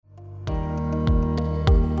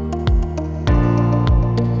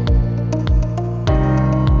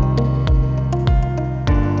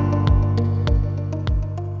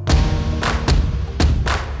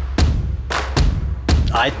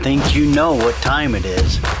I think you know what time it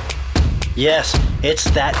is. Yes, it's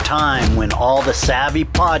that time when all the savvy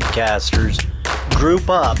podcasters group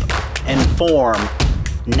up and form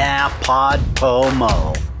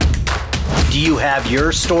NaPodPoMo. Do you have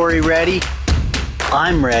your story ready?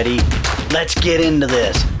 I'm ready. Let's get into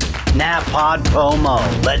this.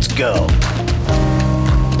 NaPodPoMo. Let's go.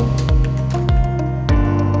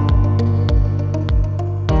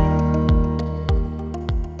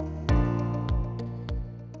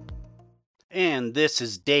 And this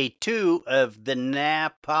is day 2 of the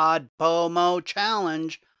NaPodPoMo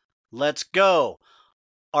challenge. Let's go.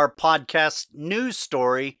 Our podcast news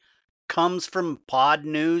story comes from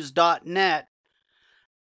podnews.net,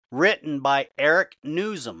 written by Eric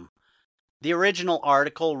Newsom. The original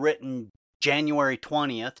article, written January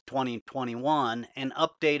 20th, 2021, and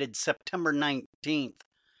updated September 19th,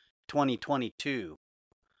 2022.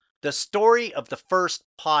 The story of the first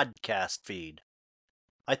podcast feed.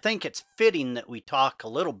 I think it's fitting that we talk a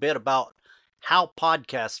little bit about how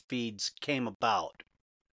podcast feeds came about.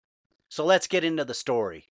 So let's get into the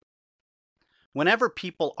story. Whenever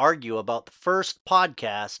people argue about the first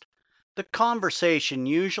podcast, the conversation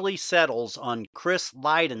usually settles on Chris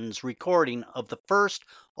Lydon's recording of the first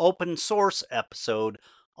open source episode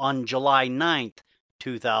on July 9th,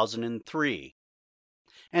 2003.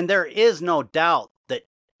 And there is no doubt that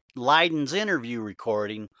Lydon's interview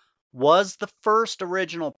recording was the first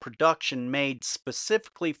original production made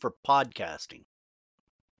specifically for podcasting.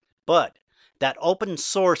 But that open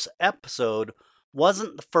source episode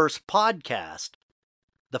wasn't the first podcast.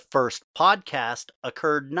 The first podcast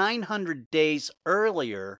occurred 900 days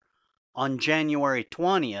earlier on January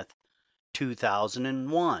 20th,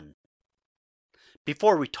 2001.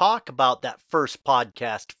 Before we talk about that first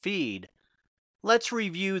podcast feed, let's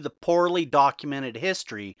review the poorly documented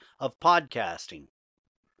history of podcasting.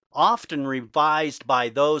 Often revised by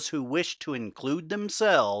those who wish to include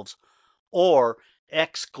themselves or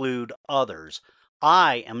exclude others.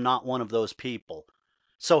 I am not one of those people.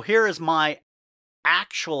 So here is my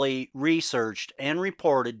actually researched and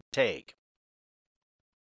reported take.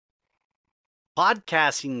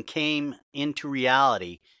 Podcasting came into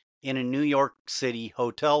reality in a New York City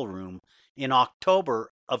hotel room in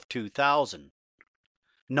October of 2000.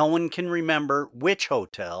 No one can remember which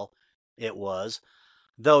hotel it was,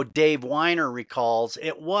 though Dave Weiner recalls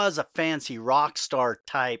it was a fancy rock star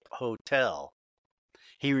type hotel.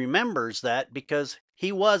 He remembers that because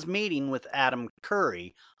he was meeting with Adam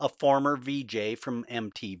Curry, a former VJ from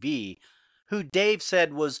MTV, who Dave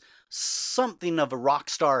said was something of a rock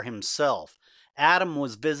star himself. Adam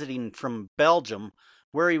was visiting from Belgium,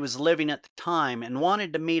 where he was living at the time, and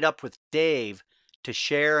wanted to meet up with Dave to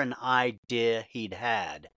share an idea he'd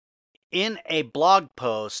had. In a blog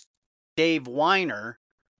post, Dave Weiner,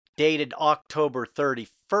 dated October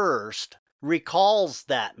 31st, recalls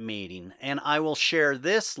that meeting, and I will share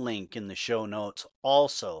this link in the show notes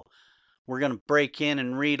also. We're going to break in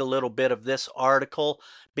and read a little bit of this article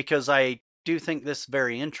because I do think this is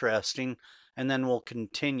very interesting, and then we'll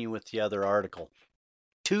continue with the other article.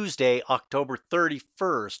 Tuesday, October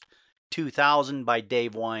 31st, 2000 by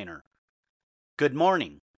Dave Weiner. Good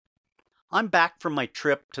morning. I'm back from my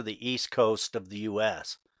trip to the East Coast of the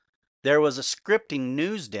U.S. There was a scripting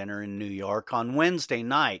news dinner in New York on Wednesday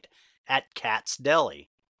night at Katz Deli.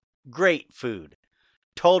 Great food.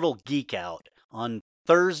 Total geek out. On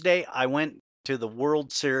Thursday, I went to the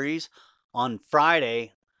World Series. On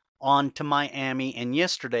Friday, on to Miami. And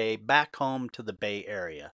yesterday, back home to the Bay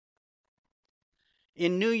Area.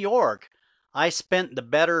 In New York, I spent the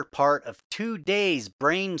better part of 2 days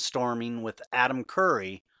brainstorming with Adam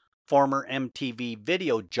Curry, former MTV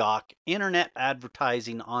video jock, internet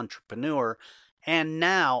advertising entrepreneur, and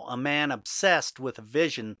now a man obsessed with a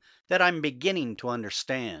vision that I'm beginning to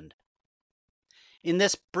understand. In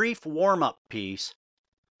this brief warm-up piece,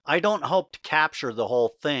 I don't hope to capture the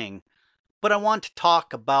whole thing, but I want to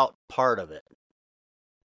talk about part of it.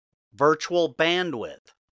 Virtual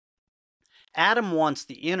bandwidth. Adam wants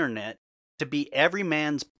the internet to be every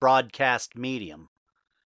man's broadcast medium,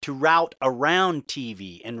 to route around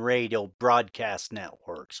TV and radio broadcast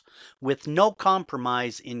networks with no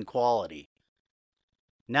compromise in quality.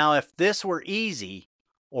 Now, if this were easy,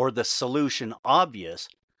 or the solution obvious,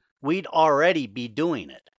 we'd already be doing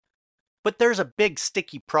it. But there's a big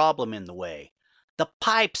sticky problem in the way. The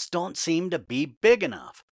pipes don't seem to be big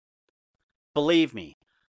enough. Believe me,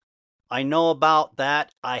 I know about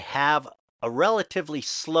that. I have a relatively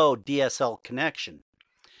slow DSL connection.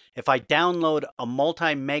 If I download a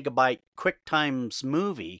multi-megabyte QuickTimes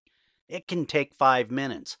movie, it can take 5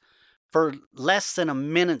 minutes. For less than a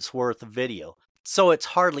minute's worth of video, so it's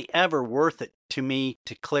hardly ever worth it to me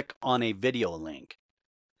to click on a video link.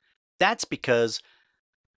 That's because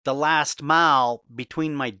the last mile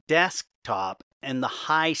between my desktop and the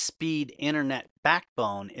high-speed internet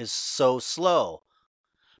backbone is so slow.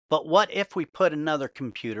 But what if we put another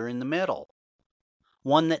computer in the middle?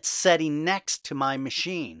 One that's sitting next to my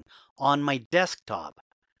machine on my desktop.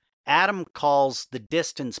 Adam calls the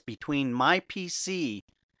distance between my PC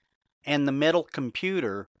and the middle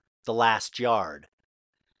computer the last yard.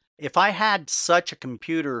 If I had such a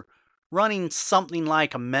computer running something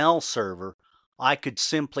like a mail server, I could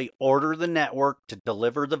simply order the network to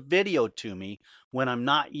deliver the video to me when I'm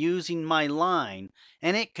not using my line,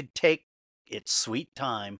 and it could take its sweet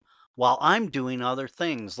time while I'm doing other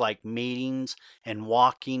things like meetings and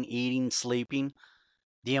walking, eating, sleeping.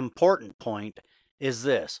 The important point is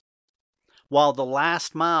this: while the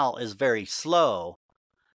last mile is very slow,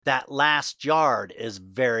 that last yard is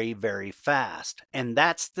very, very fast. And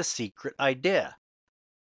that's the secret idea.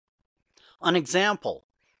 An example: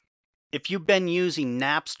 if you've been using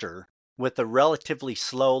Napster with a relatively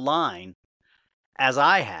slow line, as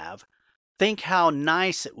I have, think how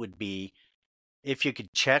nice it would be if you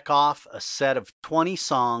could check off a set of 20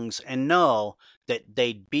 songs and know that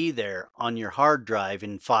they'd be there on your hard drive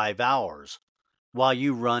in 5 hours while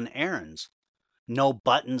you run errands. No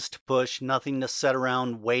buttons to push, nothing to sit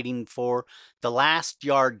around waiting for. The last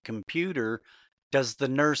yard computer does the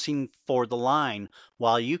nursing for the line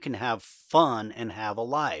while you can have fun and have a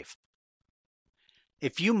life.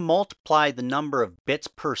 If you multiply the number of bits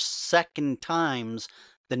per second times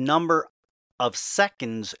the number of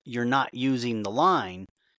seconds you're not using the line,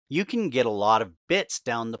 you can get a lot of bits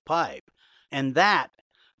down the pipe. And that,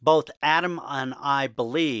 both Adam and I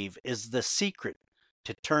believe, is the secret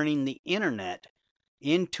to turning the internet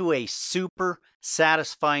into a super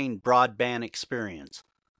satisfying broadband experience.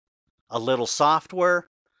 A little software,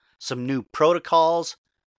 some new protocols,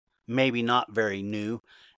 maybe not very new,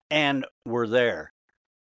 and we're there.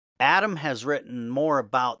 Adam has written more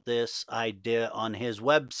about this idea on his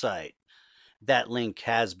website. That link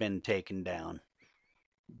has been taken down.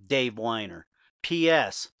 Dave Weiner.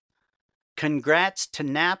 P.S. Congrats to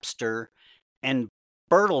Napster and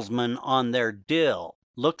Bertelsmann on their deal.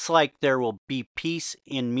 Looks like there will be peace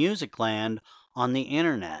in music land on the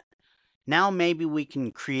internet. Now maybe we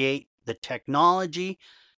can create the technology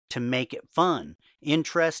to make it fun,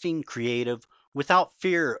 interesting, creative, without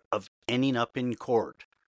fear of ending up in court.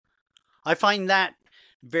 I find that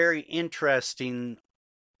very interesting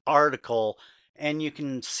article, and you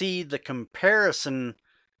can see the comparison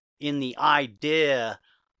in the idea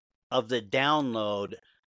of the download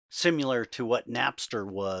similar to what Napster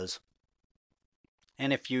was.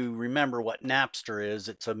 And if you remember what Napster is,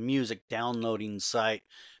 it's a music downloading site.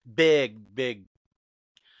 Big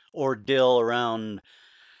ordeal around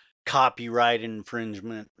copyright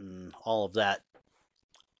infringement and all of that.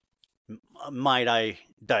 Might I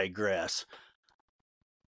digress?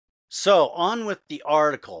 So on with the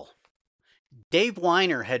article. Dave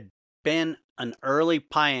Weiner had been an early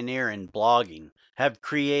pioneer in blogging, have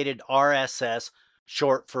created RSS,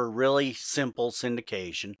 short for really simple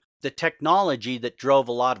syndication, the technology that drove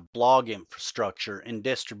a lot of blog infrastructure and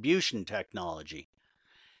distribution technology.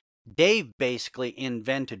 Dave basically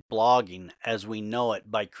invented blogging as we know it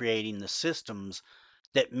by creating the systems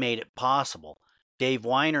that made it possible. Dave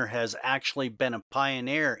Weiner has actually been a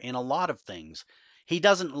pioneer in a lot of things. He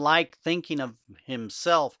doesn't like thinking of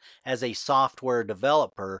himself as a software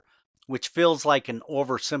developer, which feels like an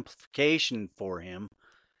oversimplification for him.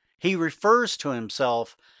 He refers to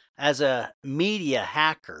himself as a media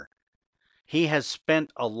hacker. He has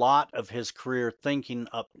spent a lot of his career thinking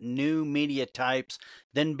up new media types,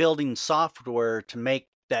 then building software to make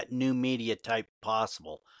that new media type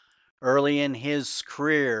possible. Early in his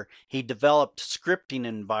career, he developed scripting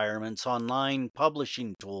environments, online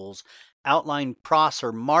publishing tools, outline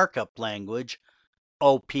processor markup language,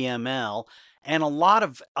 OPML, and a lot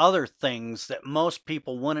of other things that most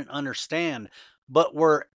people wouldn't understand, but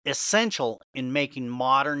were essential in making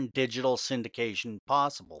modern digital syndication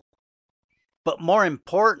possible. But more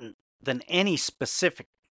important than any specific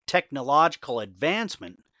technological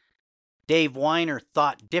advancement, Dave Weiner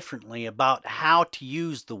thought differently about how to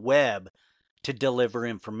use the web to deliver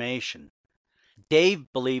information.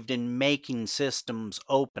 Dave believed in making systems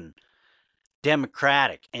open,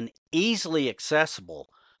 democratic, and easily accessible,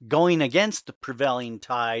 going against the prevailing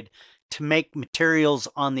tide to make materials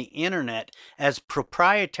on the internet as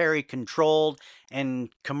proprietary, controlled, and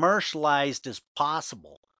commercialized as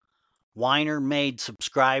possible. Weiner made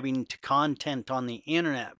subscribing to content on the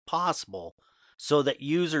internet possible so that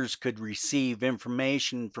users could receive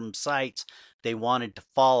information from sites they wanted to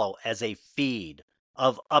follow as a feed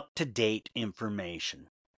of up-to-date information.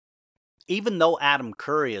 Even though Adam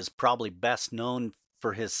Curry is probably best known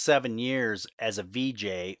for his 7 years as a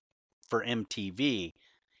VJ for MTV,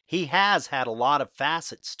 he has had a lot of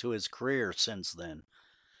facets to his career since then,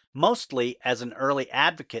 mostly as an early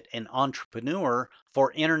advocate and entrepreneur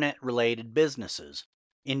for internet-related businesses.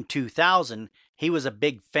 In 2000, he was a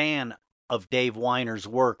big fan of Dave Weiner's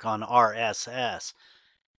work on RSS.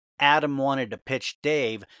 Adam wanted to pitch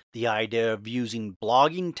Dave the idea of using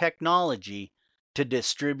blogging technology to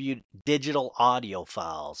distribute digital audio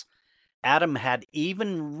files. Adam had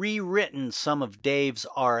even rewritten some of Dave's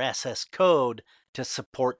RSS code to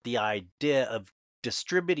support the idea of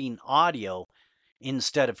distributing audio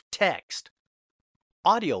instead of text,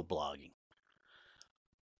 audio blogging.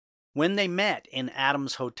 When they met in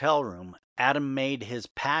Adam's hotel room, Adam made his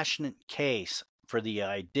passionate case for the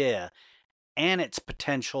idea and its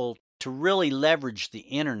potential to really leverage the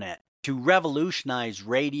internet to revolutionize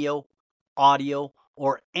radio, audio,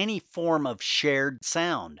 or any form of shared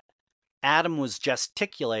sound. Adam was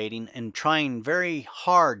gesticulating and trying very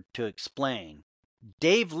hard to explain.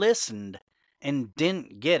 Dave listened and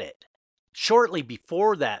didn't get it. Shortly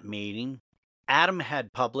before that meeting, Adam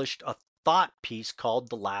had published a thought piece called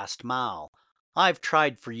The Last Mile. I've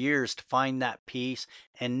tried for years to find that piece,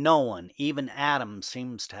 and no one, even Adam,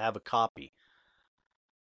 seems to have a copy.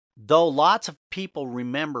 Though lots of people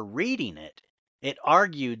remember reading it, it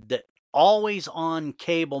argued that always-on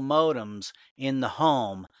cable modems in the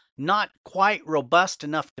home, not quite robust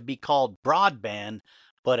enough to be called broadband,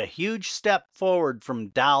 but a huge step forward from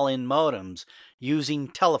dial-in modems using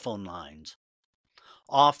telephone lines,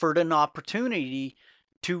 offered an opportunity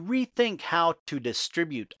to rethink how to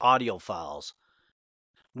distribute audio files,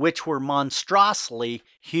 which were monstrously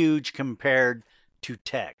huge compared to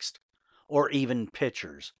text or even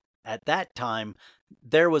pictures. At that time,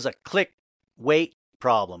 there was a click-wait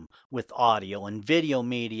problem with audio and video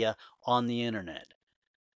media on the internet.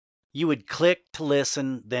 You would click to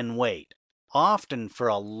listen, then wait, often for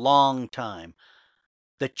a long time.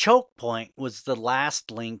 The choke point was the last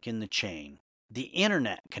link in the chain, the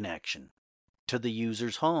internet connection to the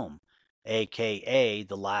user's home, aka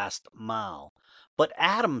the last mile. But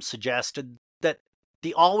Adam suggested that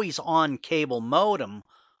the always-on cable modem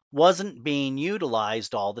wasn't being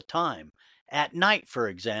utilized all the time. At night, for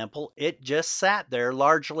example, it just sat there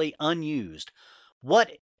largely unused.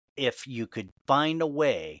 What if you could find a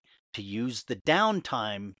way to use the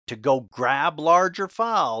downtime to go grab larger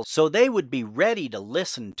files so they would be ready to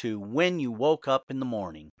listen to when you woke up in the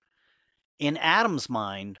morning? In Adam's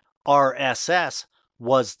mind, RSS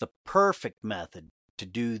was the perfect method to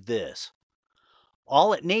do this.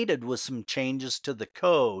 All it needed was some changes to the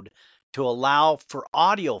code to allow for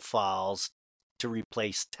audio files to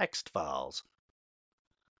replace text files.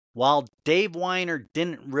 While Dave Weiner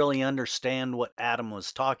didn't really understand what Adam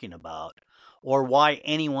was talking about, or why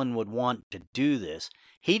anyone would want to do this,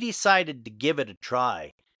 he decided to give it a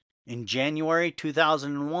try. In January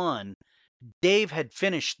 2001, Dave had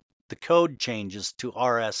finished the code changes to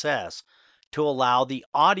RSS to allow the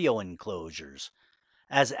audio enclosures,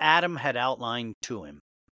 as Adam had outlined to him.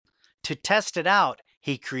 To test it out,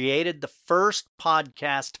 he created the first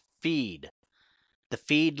podcast feed. The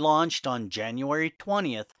feed launched on January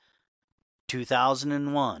 20th,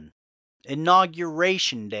 2001,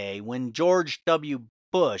 Inauguration Day, when George W.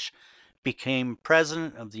 Bush became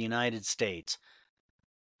President of the United States.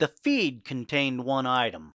 The feed contained one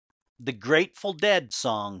item, the Grateful Dead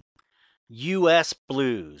song, U.S.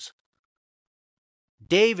 Blues.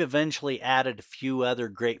 Dave eventually added a few other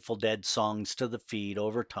Grateful Dead songs to the feed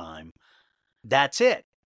over time. That's it.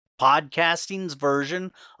 Podcasting's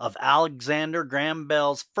version of Alexander Graham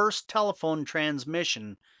Bell's first telephone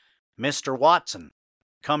transmission, Mr. Watson,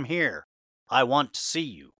 come here. I want to see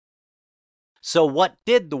you. So what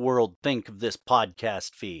did the world think of this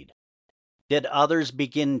podcast feed? Did others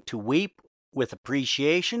begin to weep with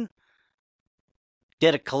appreciation?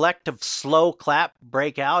 Did a collective slow clap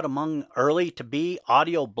break out among early-to-be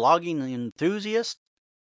audio blogging enthusiasts?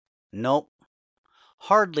 Nope.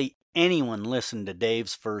 Hardly anyone listened to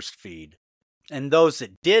Dave's first feed. And those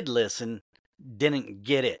that did listen didn't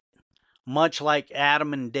get it. Much like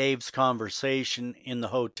Adam and Dave's conversation in the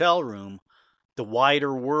hotel room, the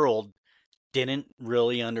wider world didn't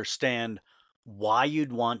really understand why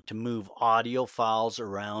you'd want to move audio files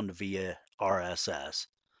around via RSS,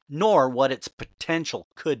 nor what its potential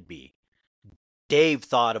could be. Dave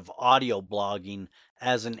thought of audio blogging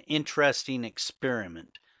as an interesting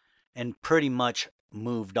experiment and pretty much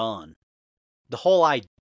moved on. The whole idea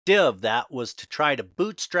idea of that was to try to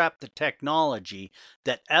bootstrap the technology,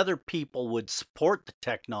 that other people would support the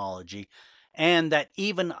technology, and that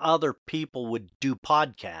even other people would do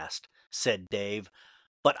podcast, said Dave.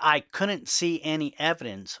 But I couldn't see any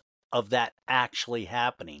evidence of that actually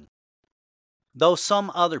happening. Though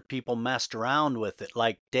some other people messed around with it,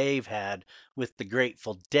 like Dave had with the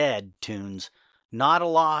Grateful Dead tunes, not a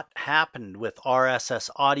lot happened with RSS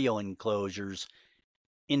audio enclosures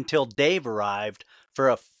until Dave arrived for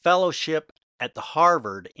a fellowship at the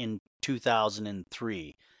Harvard in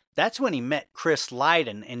 2003. That's when he met Chris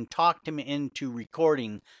Lydon and talked him into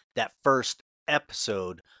recording that first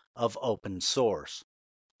episode of Open Source.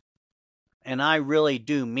 And I really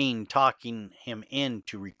do mean talking him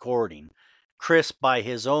into recording. Chris, by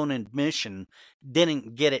his own admission,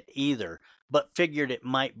 didn't get it either, but figured it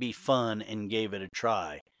might be fun and gave it a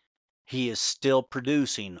try. He is still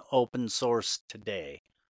producing Open Source today.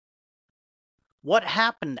 What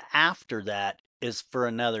happened after that is for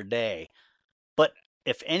another day, but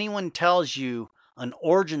if anyone tells you an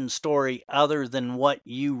origin story other than what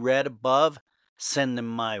you read above, send them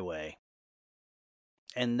my way.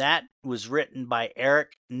 And that was written by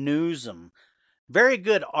Eric Newsom. Very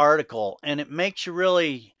good article, and it makes you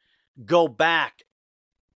really go back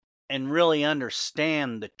and really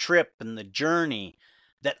understand the trip and the journey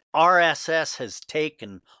that RSS has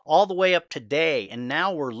taken all the way up to today. And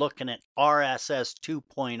now we're looking at RSS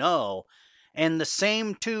 2.0, and the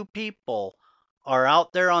same two people are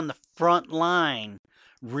out there on the front line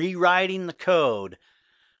rewriting the code,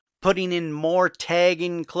 putting in more tag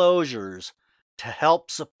enclosures to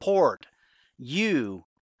help support you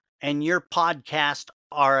and your podcast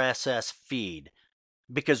RSS feed.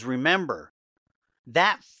 Because remember,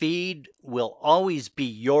 that feed will always be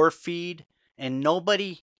your feed, and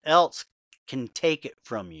nobody else can take it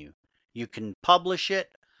from you. You can publish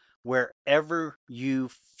it wherever you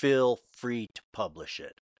feel free to publish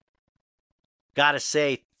it. Gotta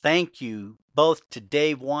say thank you both to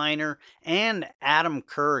Dave Weiner and Adam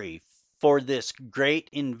Curry for this great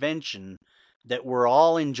invention that we're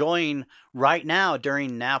all enjoying right now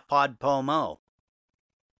during NaPodPoMo.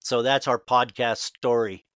 So that's our podcast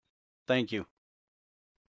story. Thank you.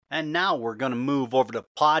 And now we're going to move over to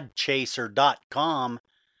podchaser.com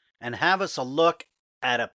and have us a look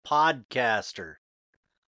at a podcaster.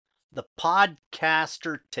 The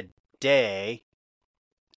podcaster today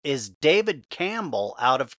is David Campbell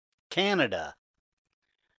out of Canada.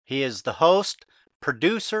 He is the host,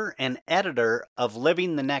 producer, and editor of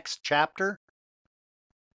Living the Next Chapter.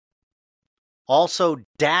 Also,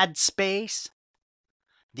 Dad Space,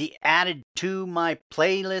 the Added to My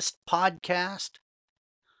Playlist podcast,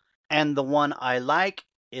 and the one I like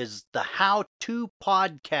is the How To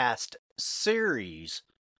Podcast series.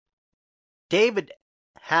 David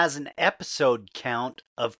has an episode count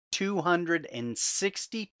of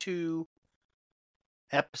 262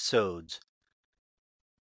 episodes.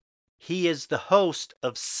 He is the host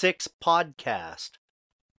of 6 podcasts.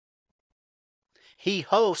 He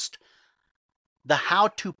hosts the How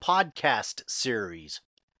To Podcast series,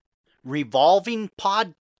 revolving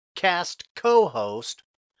podcast co-host,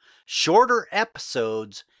 shorter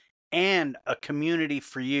episodes, and a community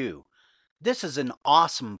for you. This is an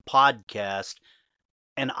awesome podcast,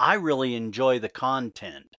 and I really enjoy the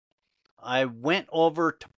content. I went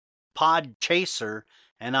over to Podchaser,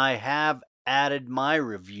 and I have added my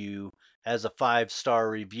review as a 5-star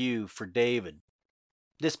review for David.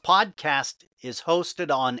 This podcast is hosted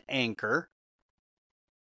on Anchor.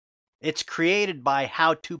 It's created by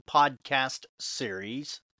How To Podcast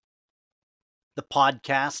series. The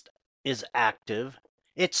podcast is active.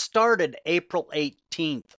 It started April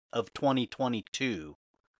 18th of 2022.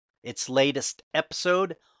 Its latest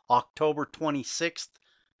episode, October 26th,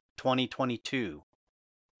 2022.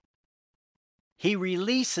 He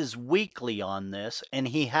releases weekly on this, and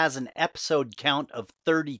he has an episode count of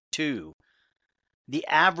 32. The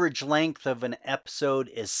average length of an episode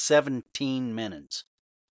is 17 minutes.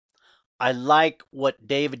 I like what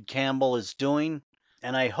David Campbell is doing,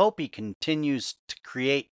 and I hope he continues to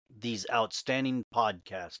create these outstanding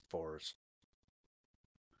podcasts for us.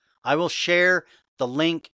 I will share the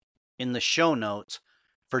link in the show notes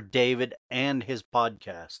for David and his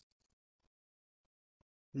podcast.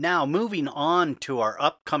 Now, moving on to our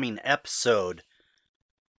upcoming episode.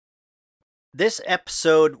 This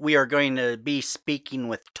episode, we are going to be speaking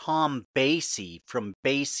with Tom Basie from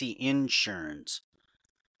Basie Insurance.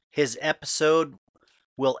 His episode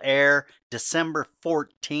will air December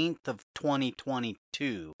 14th of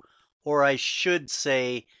 2022, or I should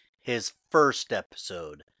say his first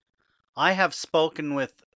episode. I have spoken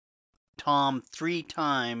with Tom 3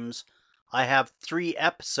 times I have 3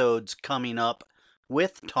 episodes coming up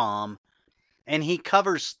with Tom, and he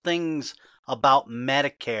covers things about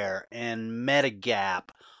Medicare and Medigap,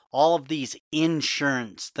 all of these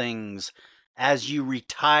insurance things. As you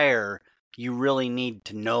retire, you really need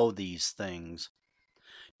to know these things.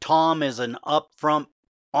 Tom is an upfront,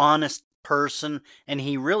 honest person, and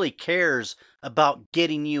he really cares about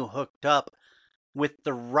getting you hooked up with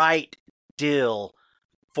the right deal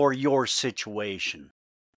for your situation.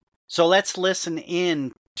 So let's listen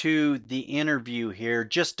in to the interview here,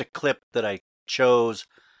 just a clip that I chose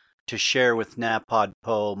to share with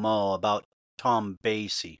NaPodPoMo about Tom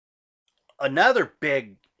Basie. Another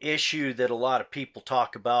big issue that a lot of people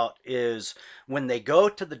talk about is when they go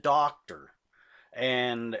to the doctor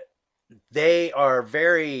and they are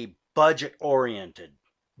very budget oriented.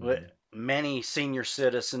 Mm-hmm. Many senior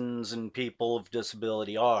citizens and people of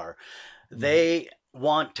disability are. Mm-hmm. They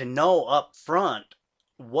want to know up front,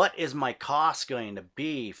 what is my cost going to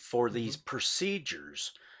be for these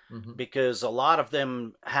procedures? Mm-hmm. Because a lot of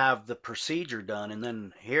them have the procedure done and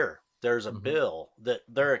then there's a Mm-hmm. bill that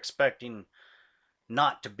they're expecting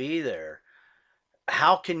not to be there.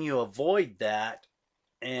 How can you avoid that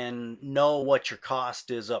and know what your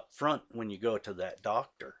cost is up front when you go to that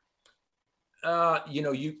doctor? I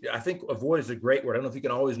think avoid is a great word. I don't know if you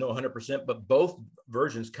can always know 100%, but both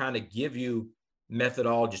versions kind of give you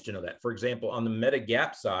methodologies to know that. For example, on the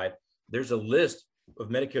Medigap side, there's a list of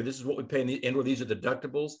Medicare. This is what we pay in the end, where these are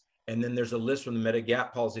deductibles. And then there's a list from the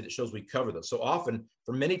Medigap policy that shows we cover those. So often,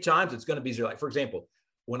 for many times, it's going to be zero. Like, for example,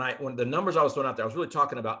 when the numbers I was throwing out there, I was really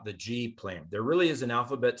talking about the G plan. There really is an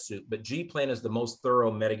alphabet soup, but G plan is the most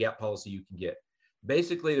thorough Medigap policy you can get.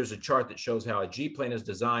 Basically, there's a chart that shows how a G plan is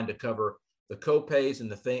designed to cover the copays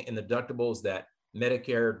and the deductibles that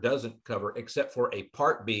Medicare doesn't cover, except for a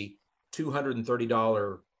Part B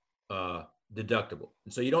 $230 deductible.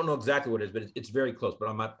 And so you don't know exactly what it is, but it's very close.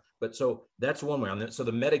 But so that's one way on that. So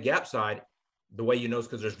the Medigap side, the way you know is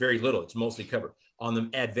because there's very little. It's mostly covered. On the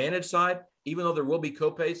Advantage side, even though there will be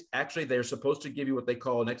copays, actually they're supposed to give you what they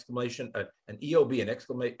call an EOB, an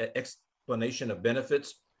explanation of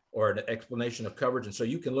benefits or an explanation of coverage. And so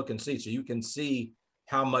you can look and see. So you can see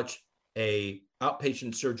how much a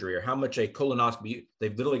outpatient surgery or how much a colonoscopy,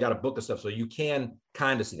 they've literally got a book of stuff. So you can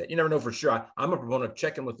kind of see that. You never know for sure. I'm a proponent of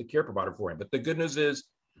checking with the care provider for him. But the good news is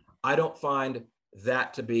I don't find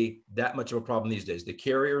that to be that much of a problem these days. The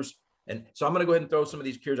carriers, and so I'm going to go ahead and throw some of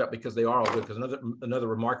these carriers out because they are all good. Because another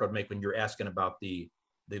remark I would make when you're asking about the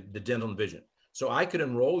dental and vision. So I could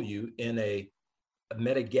enroll you in a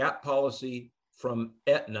Medigap policy from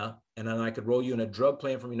Aetna, and then I could roll you in a drug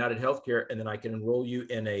plan from United Healthcare, and then I can enroll you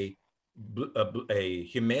in a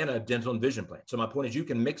Humana dental and vision plan. So my point is you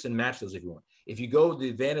can mix and match those if you want. If you go the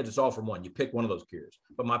Advantage, it's all from one. You pick one of those carriers.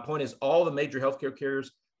 But my point is all the major healthcare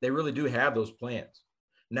carriers, they really do have those plans.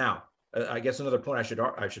 Now, I guess another point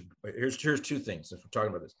here's two things since we're talking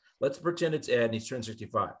about this. Let's pretend it's Ed and he's turned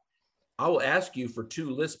 65. I will ask you for 2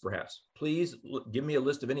 lists perhaps. Please give me a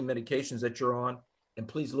list of any medications that you're on, and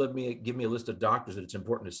please give me a list of doctors that it's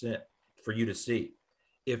important to send for you to see.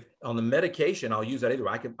 If on the medication, I'll use that either.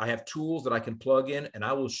 I have tools that I can plug in, and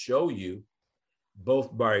I will show you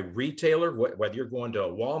both by retailer, whether you're going to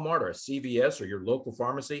a Walmart or a CVS or your local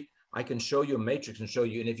pharmacy, I can show you a matrix and show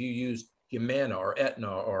you. And if you use Humana or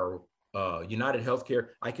Aetna or United Healthcare,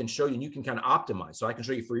 I can show you, and you can kind of optimize. So I can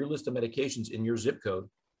show you for your list of medications in your zip code.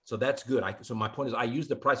 So that's good. So my point is I use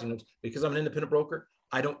the pricing notes because I'm an independent broker.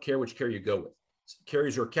 I don't care which carrier you go with.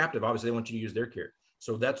 Carriers who are captive, obviously they want you to use their carrier.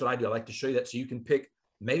 So that's what I do. I like to show you that so you can pick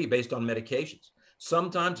maybe based on medications.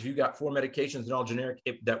 Sometimes if you've got 4 medications and all generic,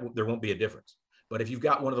 there won't be a difference. But if you've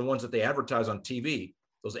got one of the ones that they advertise on TV,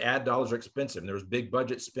 those ad dollars are expensive. And there was big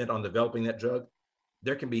budget spent on developing that drug.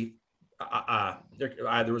 There can be,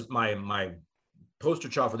 there was my poster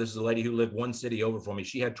child for this is a lady who lived one city over from me.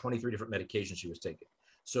 She had 23 different medications she was taking.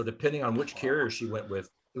 So depending on which carrier she went with,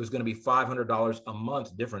 it was going to be $500 a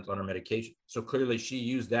month difference on her medication. So clearly she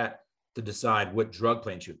used that to decide what drug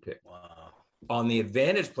plan she would pick. Wow. On the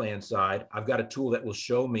Advantage plan side, I've got a tool that will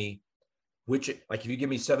show me which, like if you give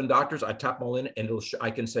me 7 doctors, I tap them all in and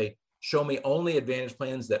I can say, show me only Advantage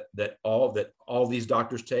plans that all these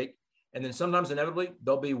doctors take. And then sometimes inevitably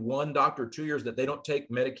there'll be 1 doctor, 2 years that they don't take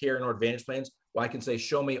Medicare and or Advantage plans. Well, I can say,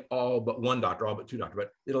 show me all but 1 doctor, all but 2 doctors,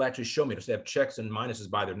 but it'll actually show me to have checks and minuses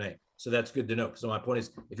by their name. So that's good to know. So my point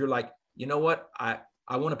is, if you're like, you know what, I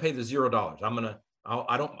want to pay the $0.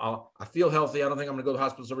 I feel healthy. I don't think I'm going to go to the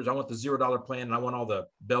hospital service. I want the $0 plan and I want all the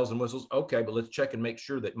bells and whistles. Okay, but let's check and make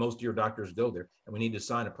sure that most of your doctors go there, and we need to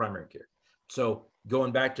sign a primary care. So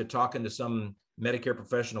going back to talking to some Medicare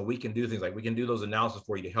professional, we can do things like we can do those analysis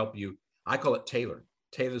for you to help you. I call it tailoring.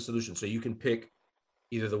 tailor the solution. So you can pick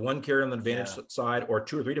either the one carrier on the Advantage side or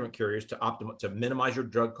 2 or 3 different carriers to minimize your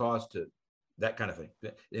drug costs, to that kind of thing.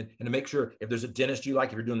 And to make sure if there's a dentist you like,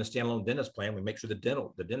 if you're doing the standalone dentist plan, we make sure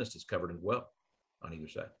the dentist is covered as well on either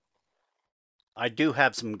side. I do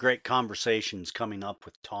have some great conversations coming up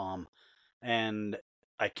with Tom, and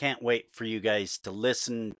I can't wait for you guys to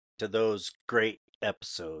listen to those great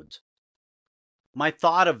episodes. My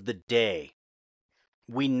thought of the day: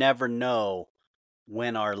 we never know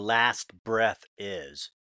when our last breath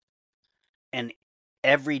is. And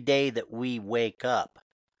every day that we wake up,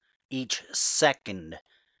 each second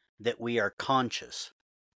that we are conscious,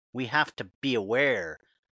 we have to be aware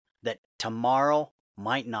that tomorrow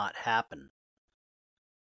might not happen.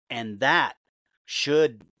 And that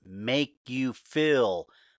should make you feel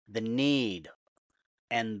the need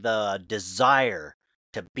and the desire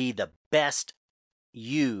to be the best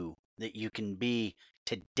you that you can be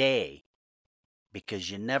today,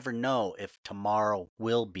 because you never know if tomorrow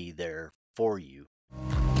will be there for you.